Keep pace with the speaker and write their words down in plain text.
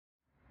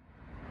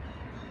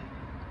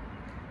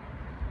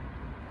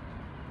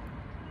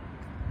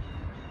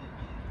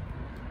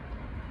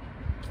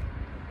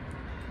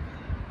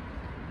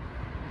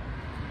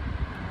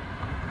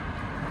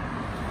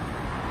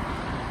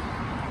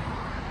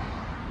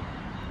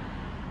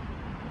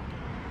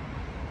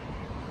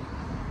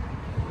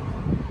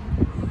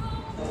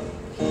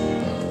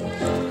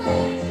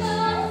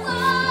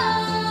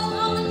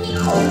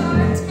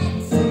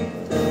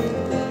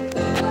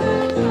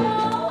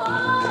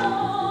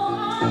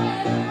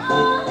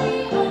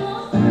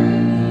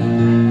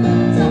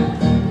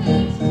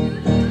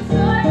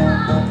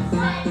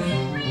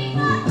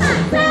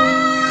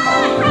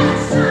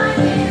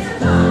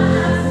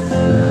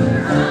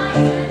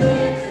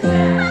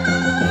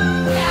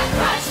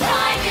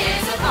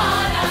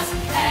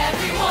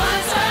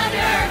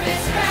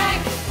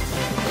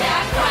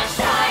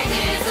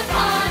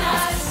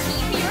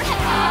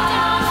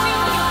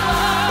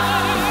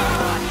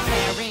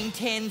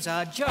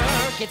a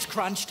jerk, it's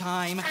crunch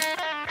time.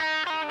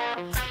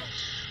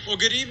 Well,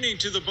 good evening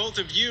to the both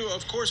of you.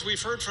 Of course,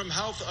 we've heard from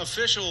health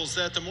officials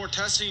that the more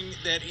testing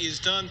that is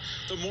done,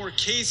 the more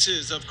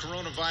cases of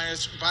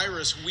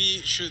coronavirus we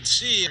should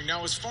see.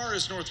 Now, as far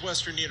as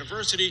Northwestern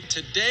University,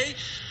 today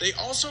they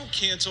also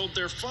canceled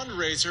their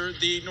fundraiser,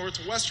 the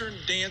Northwestern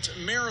Dance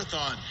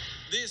Marathon.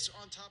 This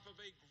on top of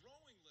a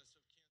growing list of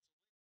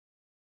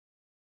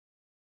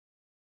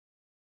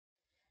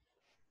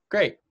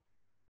Great.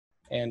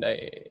 And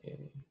I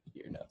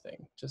hear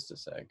nothing. Just a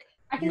sec.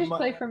 I can just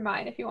play from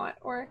mine if you want,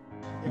 or...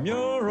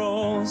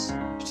 Murals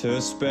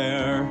to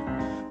spare,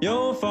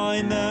 you'll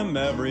find them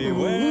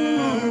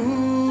everywhere.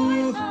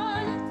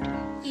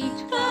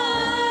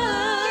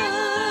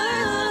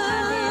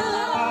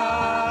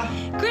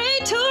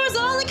 Great tours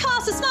only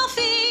cost a small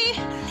fee.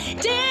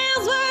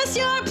 Dalesworth's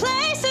your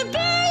place to be.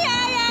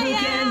 Who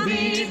can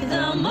beat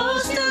the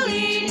most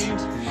elite?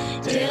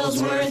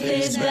 Dalesworth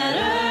is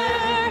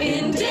better.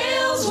 In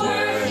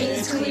Dalesworth,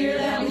 it's clear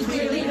that we've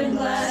clearly been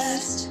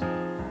blessed.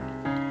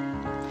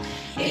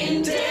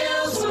 In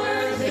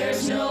Dalesworth,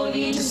 there's no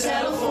need to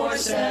settle for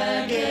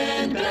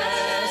second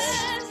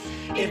best.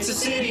 It's a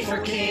city for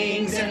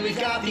kings, and we've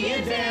got the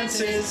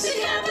advances. The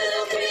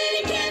capital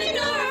committee can't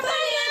ignore our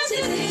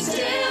finances. It's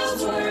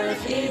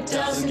Dalesworth, it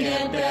doesn't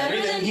get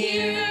better than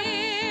here.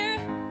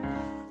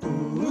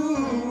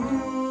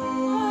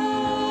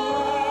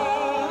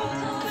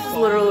 It's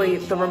literally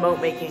the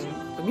remote making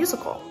the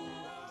musical.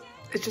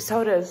 It's just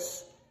how it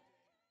is.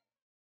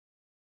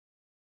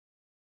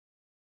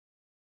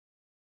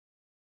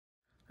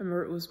 I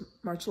remember it was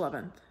March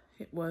 11th.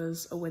 It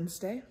was a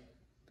Wednesday,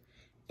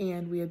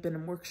 and we had been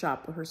in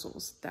workshop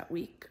rehearsals that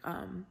week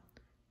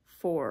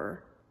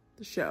for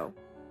the show.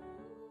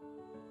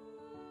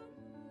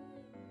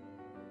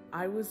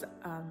 I was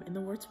in the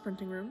words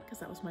printing room because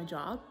that was my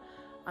job.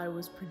 I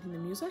was printing the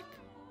music,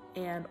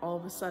 and all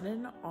of a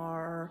sudden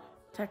our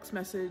text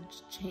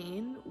message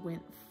chain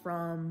went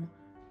from,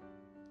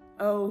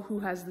 oh, who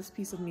has this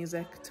piece of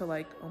music, to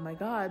like, oh my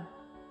God,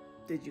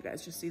 did you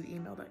guys just see the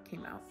email that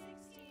came out?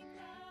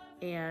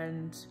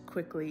 And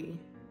quickly,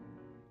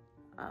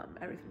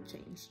 everything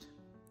changed.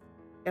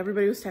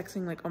 Everybody was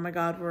texting like, oh my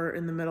God, we're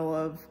in the middle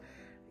of,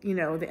 you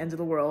know, the end of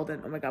the world,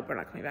 and oh my God, we're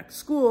not coming back to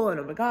school, and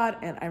oh my God.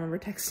 And I remember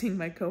texting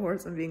my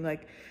cohorts and being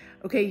like,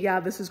 okay, yeah,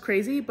 this is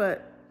crazy,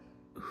 but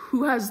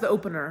who has the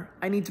opener?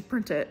 I need to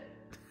print it.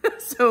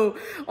 So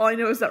all I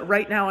know is that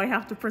right now I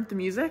have to print the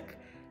music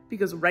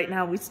because right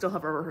now we still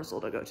have a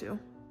rehearsal to go to.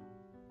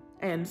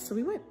 And so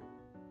we went.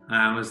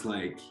 I was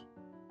like,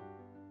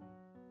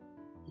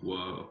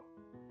 whoa,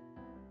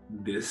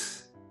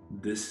 this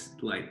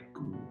might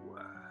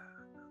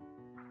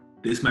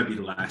be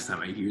the last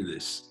time I hear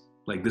this.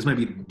 Like, this might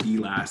be the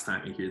last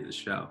time I hear this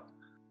show.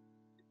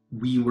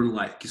 We were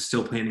like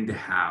still planning to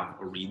have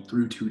a read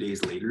through 2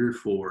 days later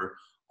for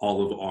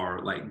all of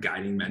our like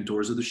guiding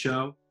mentors of the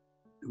show.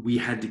 We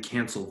had to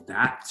cancel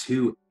that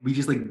too. We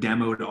just like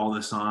demoed all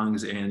the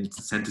songs and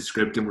sent a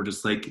script, and we're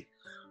just like,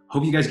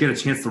 hope you guys get a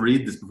chance to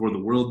read this before the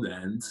world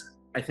ends.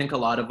 I think a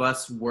lot of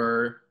us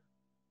were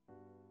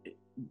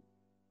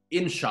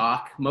in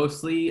shock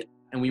mostly,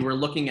 and we were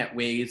looking at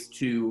ways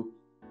to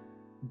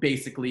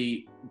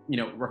basically, you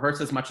know,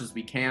 rehearse as much as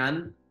we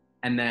can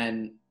and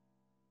then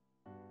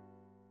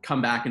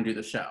come back and do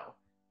the show.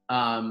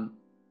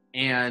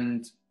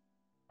 And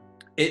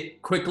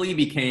it quickly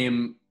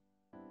became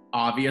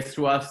obvious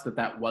to us that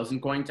that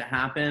wasn't going to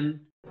happen.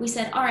 We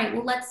said, all right,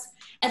 well, let's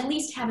at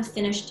least have a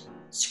finished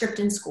script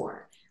and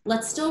score.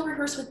 Let's still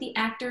rehearse with the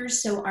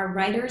actors so our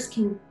writers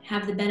can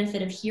have the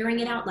benefit of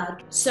hearing it out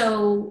loud.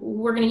 So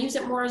we're going to use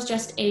it more as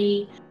just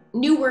a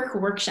new work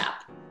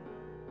workshop.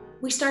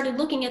 We started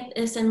looking at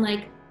this and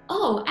like,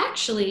 oh,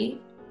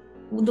 actually,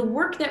 the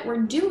work that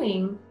we're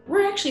doing,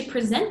 we're actually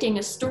presenting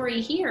a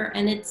story here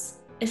and it's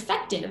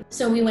effective.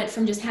 So we went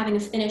from just having a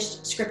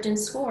finished script and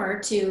score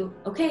to,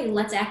 okay,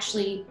 let's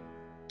actually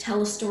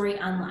tell a story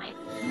online.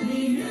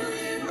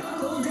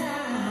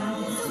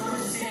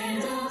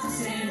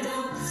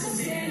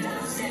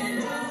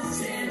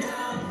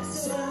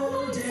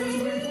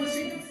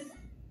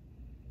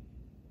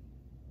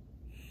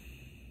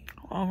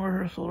 Long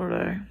rehearsal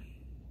today.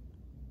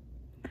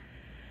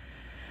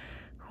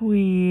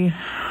 We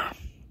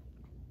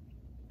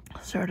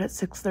started at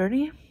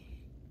 6:30.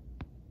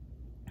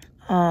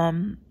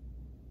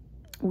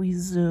 We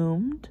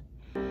Zoomed.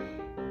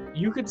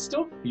 You could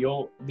still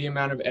feel the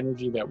amount of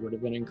energy that would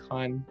have been in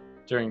con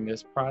during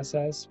this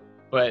process,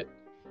 but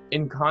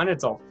in con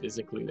it's all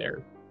physically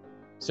there.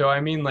 So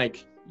I mean,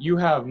 like, you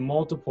have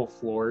multiple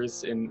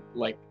floors, and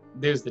like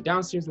there's the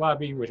downstairs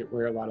lobby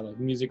where a lot of like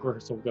music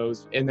rehearsal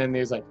goes, and then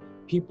there's like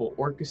people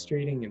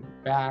orchestrating in the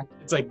back.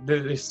 It's like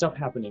there's stuff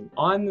happening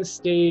on the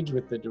stage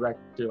with the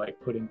director like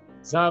putting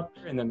things up,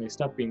 and then there's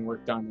stuff being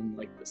worked on in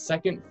like the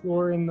second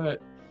floor in the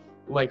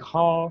like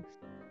hall.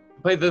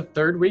 By the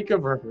third week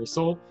of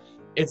rehearsal,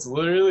 it's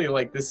literally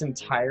like this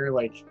entire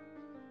like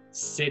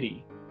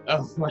city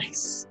of like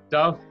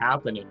stuff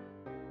happening.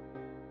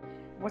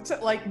 What's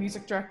it like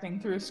music directing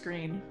through a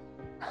screen?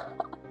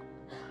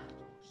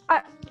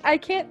 I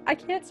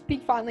can't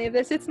speak fondly of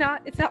this. It's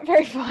not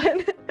very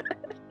fun.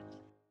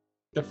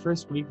 The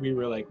first week we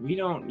were like, we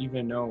don't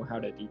even know how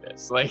to do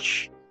this,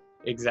 like,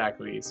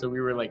 exactly. So we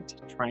were like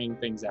trying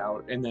things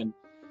out, and then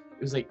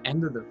it was like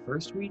end of the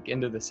first week,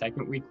 end of the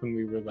second week when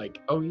we were like,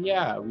 oh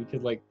yeah, we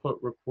could like put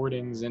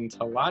recordings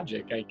into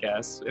Logic, I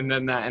guess. And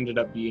then that ended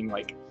up being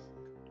like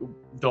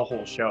the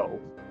whole show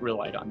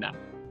relied on that.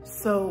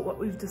 So what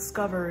we've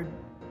discovered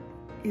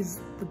is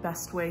the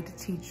best way to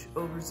teach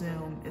over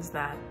Zoom is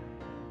that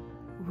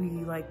we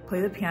like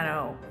play the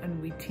piano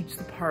and we teach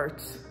the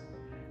parts,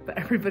 but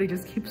everybody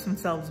just keeps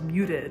themselves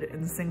muted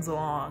and sings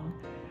along.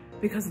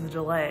 Because of the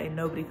delay,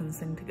 nobody can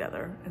sing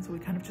together. And so we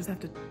kind of just have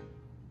to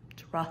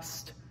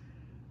trust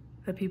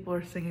that people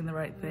are singing the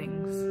right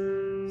things.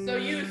 So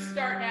you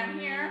start down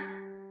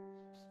here.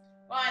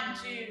 1,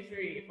 2,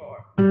 3,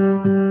 4.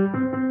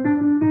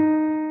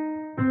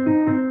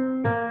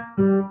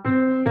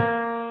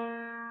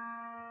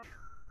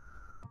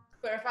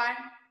 Clarify?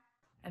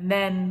 And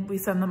then we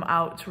send them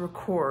out to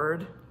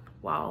record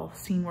while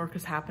scene work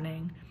is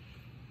happening.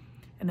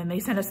 And then they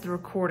send us the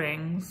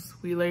recordings.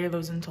 We layer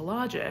those into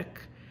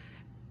Logic.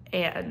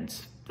 And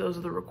those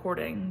are the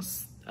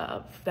recordings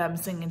of them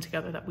singing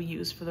together that we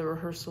use for the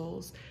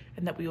rehearsals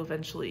and that we will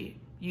eventually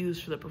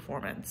use for the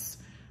performance.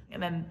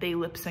 And then they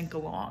lip sync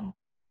along.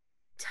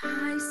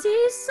 I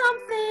see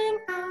something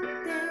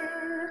out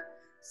there,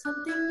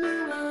 something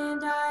you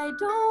and I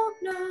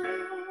don't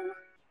know.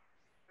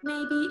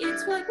 Maybe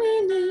it's what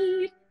we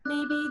need,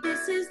 maybe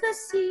this is the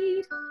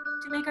seed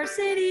to make our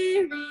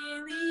city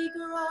really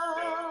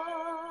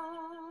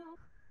grow.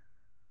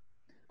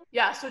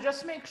 Yeah, so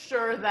just make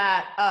sure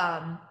that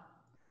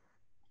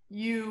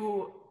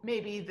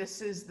maybe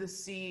this is the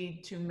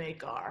seed to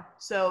make our.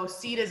 So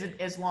seed isn't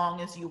as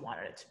long as you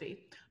wanted it to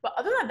be. But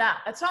other than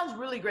that, that sounds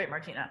really great,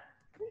 Martina.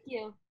 Thank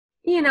you.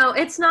 You know,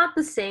 it's not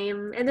the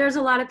same. And there's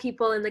a lot of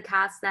people in the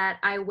cast that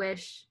I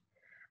wish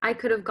I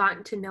could have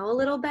gotten to know a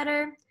little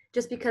better,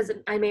 just because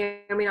I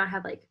may or may not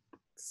have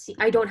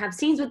I don't have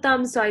scenes with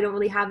them, so I don't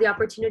really have the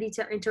opportunity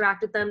to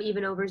interact with them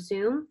even over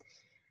Zoom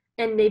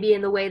and maybe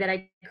in the way that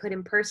I could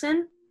in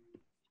person.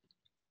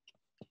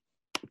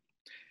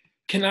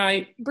 Can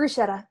I?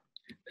 Bruschetta.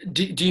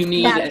 Do you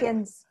need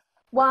napkins,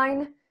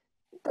 wine,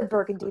 the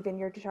Burgundy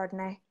Vineyard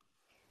Chardonnay?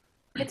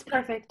 It's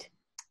perfect.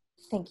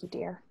 Thank you,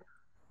 dear.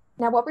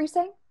 Now, what were you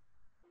saying?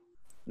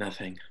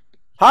 Nothing.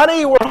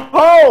 Honey, we're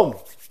home!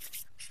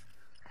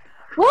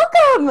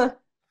 Welcome!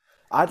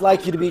 I'd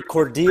like you to meet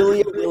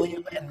Cordelia,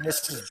 William, and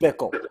Mrs.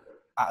 Bickle.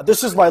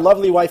 This is my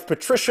lovely wife,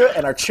 Patricia,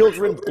 and our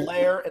children,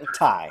 Blair and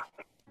Ty.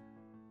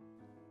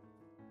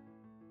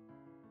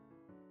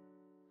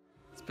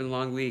 It's been a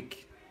long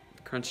week.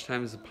 Crunch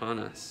time is upon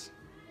us.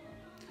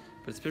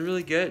 But it's been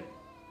really good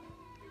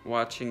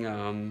watching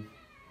the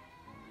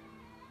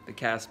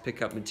cast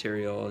pick up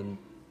material and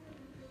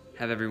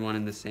have everyone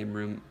in the same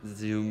room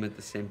Zoom at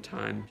the same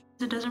time.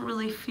 It doesn't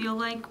really feel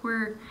like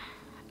we're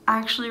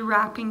actually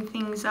wrapping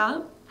things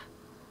up,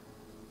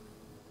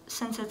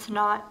 since it's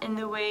not in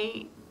the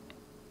way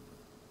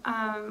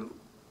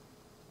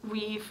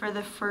we, for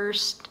the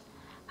first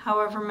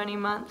however many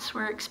months,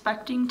 we're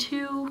expecting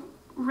to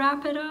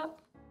wrap it up.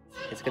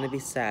 It's gonna be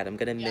sad. I'm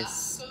gonna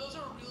miss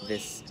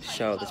this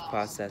show, this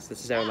process.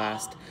 This is our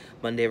last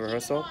Monday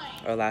rehearsal,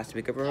 our last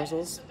week of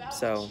rehearsals,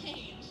 so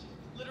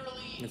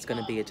it's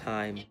gonna be a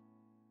time.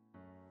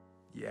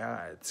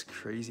 Yeah, it's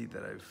crazy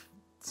that I've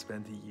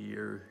spent a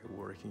year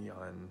working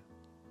on,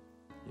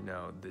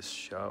 this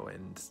show,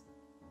 and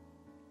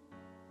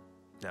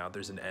now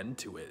there's an end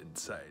to it in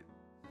sight.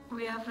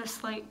 We have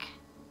this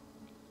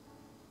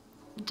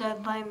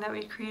deadline that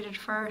we created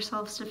for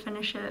ourselves to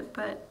finish it,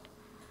 but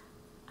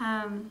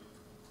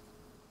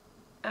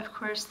of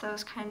course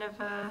those kind of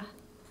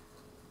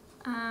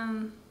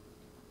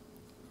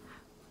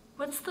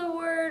what's the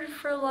word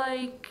for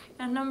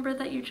a number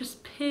that you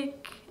just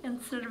pick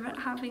instead of it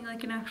having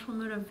an actual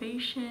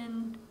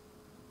motivation?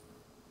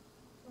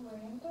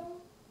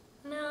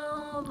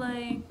 No,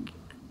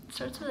 it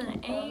starts with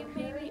an A,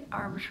 maybe?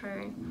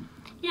 Arbitrary.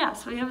 Yeah,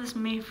 so we have this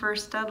May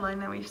 1st deadline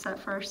that we've set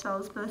for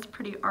ourselves, but that's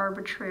pretty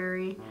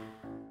arbitrary.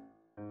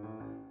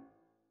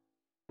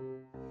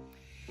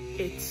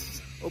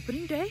 It's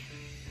opening day,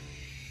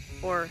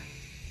 or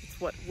it's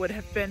what would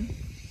have been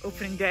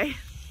opening day,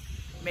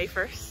 May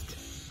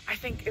 1st. I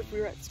think if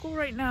we were at school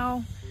right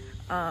now,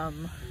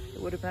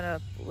 it would have been a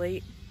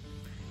late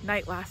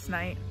night last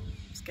night,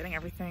 just getting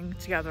everything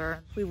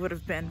together. We would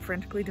have been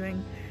frantically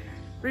doing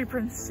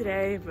reprints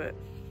today, but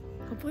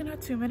hopefully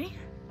not too many.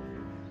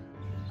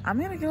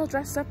 I'm gonna get all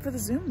dressed up for the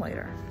Zoom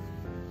later.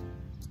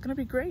 It's gonna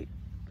be great.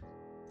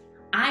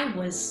 I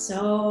was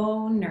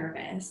so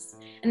nervous,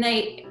 and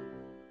I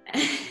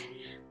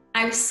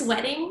was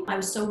sweating. I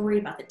was so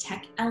worried about the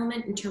tech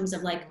element in terms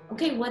of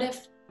okay, what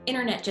if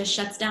internet just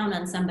shuts down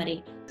on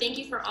somebody? Thank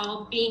you for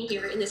all being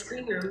here in this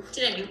green room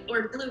today,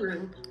 or blue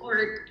room,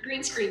 or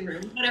green screen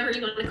room, whatever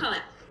you want to call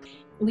it.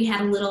 We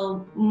had a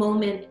little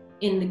moment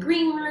in the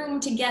green room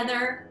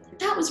together.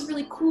 That was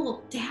really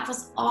cool to have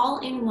us all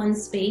in one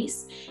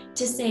space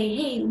to say,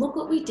 hey, look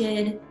what we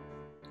did.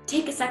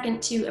 take a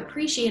second to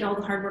appreciate all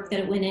the hard work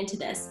that went into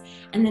this,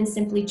 and then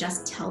simply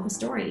just tell the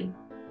story.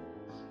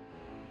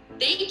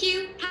 Thank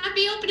you.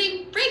 Happy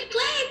opening. Break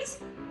legs.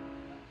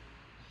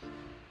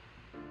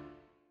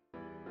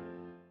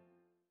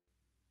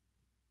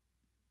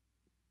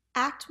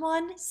 Act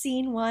 1,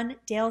 Scene 1,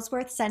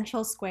 Dalesworth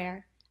Central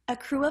Square. A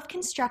crew of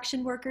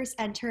construction workers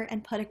enter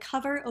and put a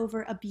cover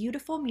over a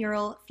beautiful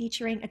mural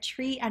featuring a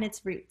tree and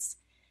its roots.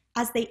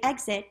 As they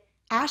exit,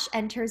 Ash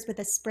enters with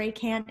a spray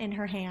can in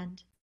her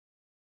hand.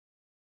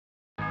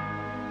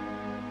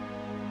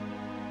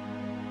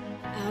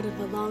 Out of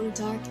a long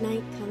dark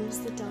night comes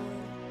the dawn.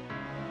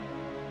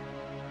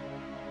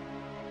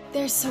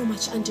 There's so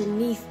much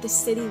underneath the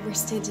city we're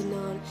standing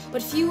on,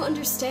 but few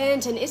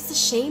understand, and it's a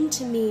shame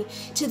to me.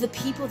 To the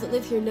people that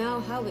live here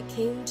now, how it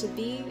came to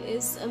be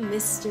is a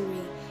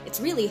mystery. It's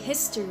really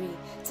history,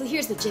 so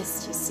here's the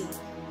gist, you see.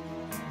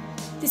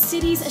 The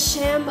city's a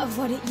sham of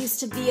what it used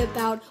to be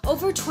about.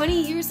 Over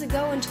 20 years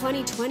ago in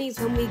 2020s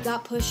when we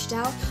got pushed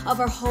out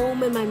of our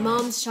home and my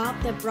mom's shop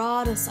that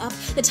brought us up.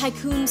 The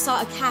tycoon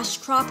saw a cash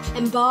crop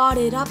and bought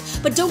it up.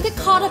 But don't get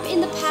caught up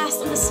in the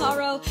past and the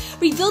sorrow.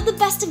 Rebuild the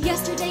best of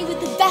yesterday with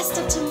the best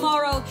of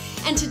tomorrow.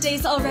 And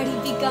today's already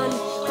begun,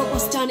 but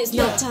what's done is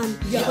not done.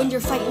 When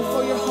you're fighting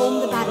for your home,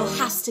 the battle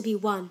has to be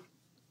won.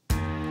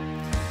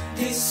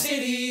 This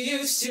city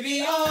used to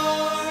be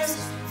ours.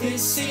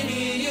 This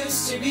city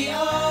used to be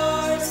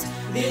ours.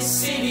 This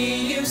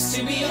city used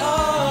to be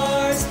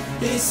ours.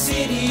 This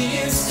city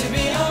used to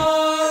be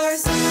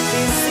ours.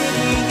 This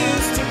city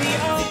used to be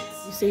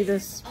ours. We say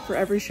this for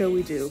every show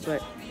we do,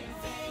 but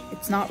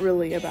it's not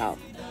really about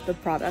the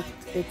product.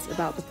 It's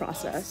about the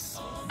process.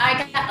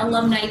 I got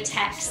alumni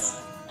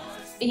texts,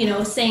 you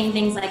know, saying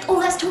things like, oh,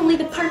 that's totally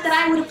the part that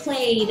I would have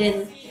played.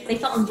 And they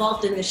felt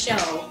involved in the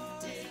show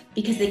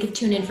because they could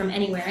tune in from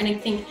anywhere. And I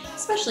think,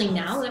 especially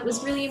now, it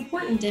was really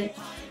important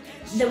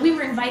that we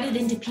were invited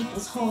into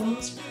people's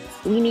homes.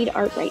 We need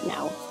art right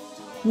now.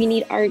 We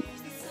need art.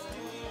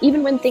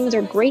 Even when things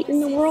are great in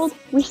the world,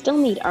 we still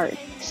need art.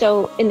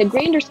 So in the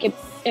grander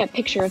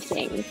picture of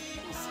things,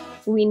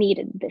 we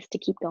needed this to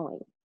keep going.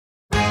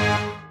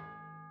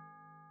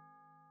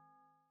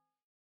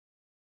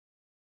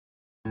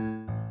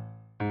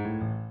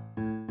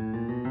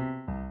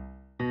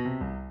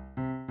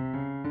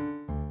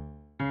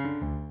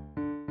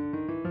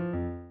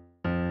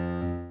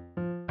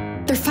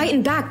 They're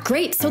fighting back,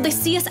 great, so they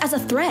see us as a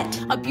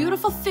threat. A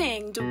beautiful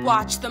thing to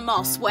watch them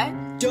all sweat.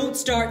 Don't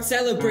start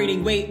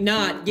celebrating, wait,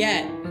 not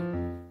yet.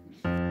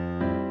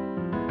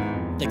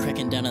 They're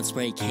cracking down on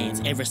spray cans,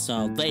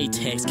 aerosol,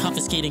 latex,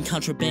 confiscating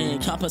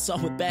contraband, cop us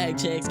off with bag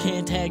checks,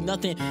 can't tag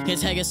nothing,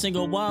 can't tag a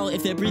single wall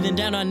if they're breathing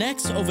down our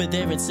necks over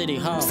there in City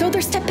Hall. So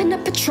they're stepping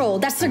up patrol,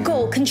 that's their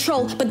goal,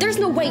 control, but there's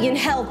no way in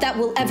hell that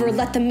will ever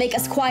let them make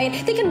us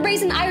quiet. They can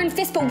raise an iron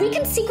fist, but we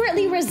can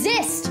secretly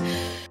resist.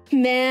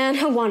 Man,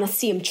 I wanna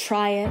see him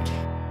try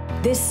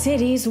it. This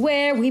city's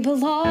where we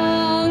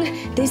belong.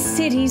 This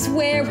city's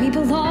where we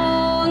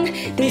belong.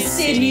 This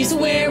city's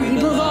where we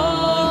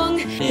belong.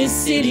 This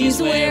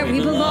city's where we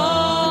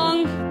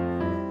belong.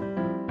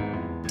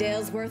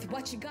 Dalesworth,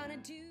 what you gonna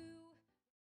do?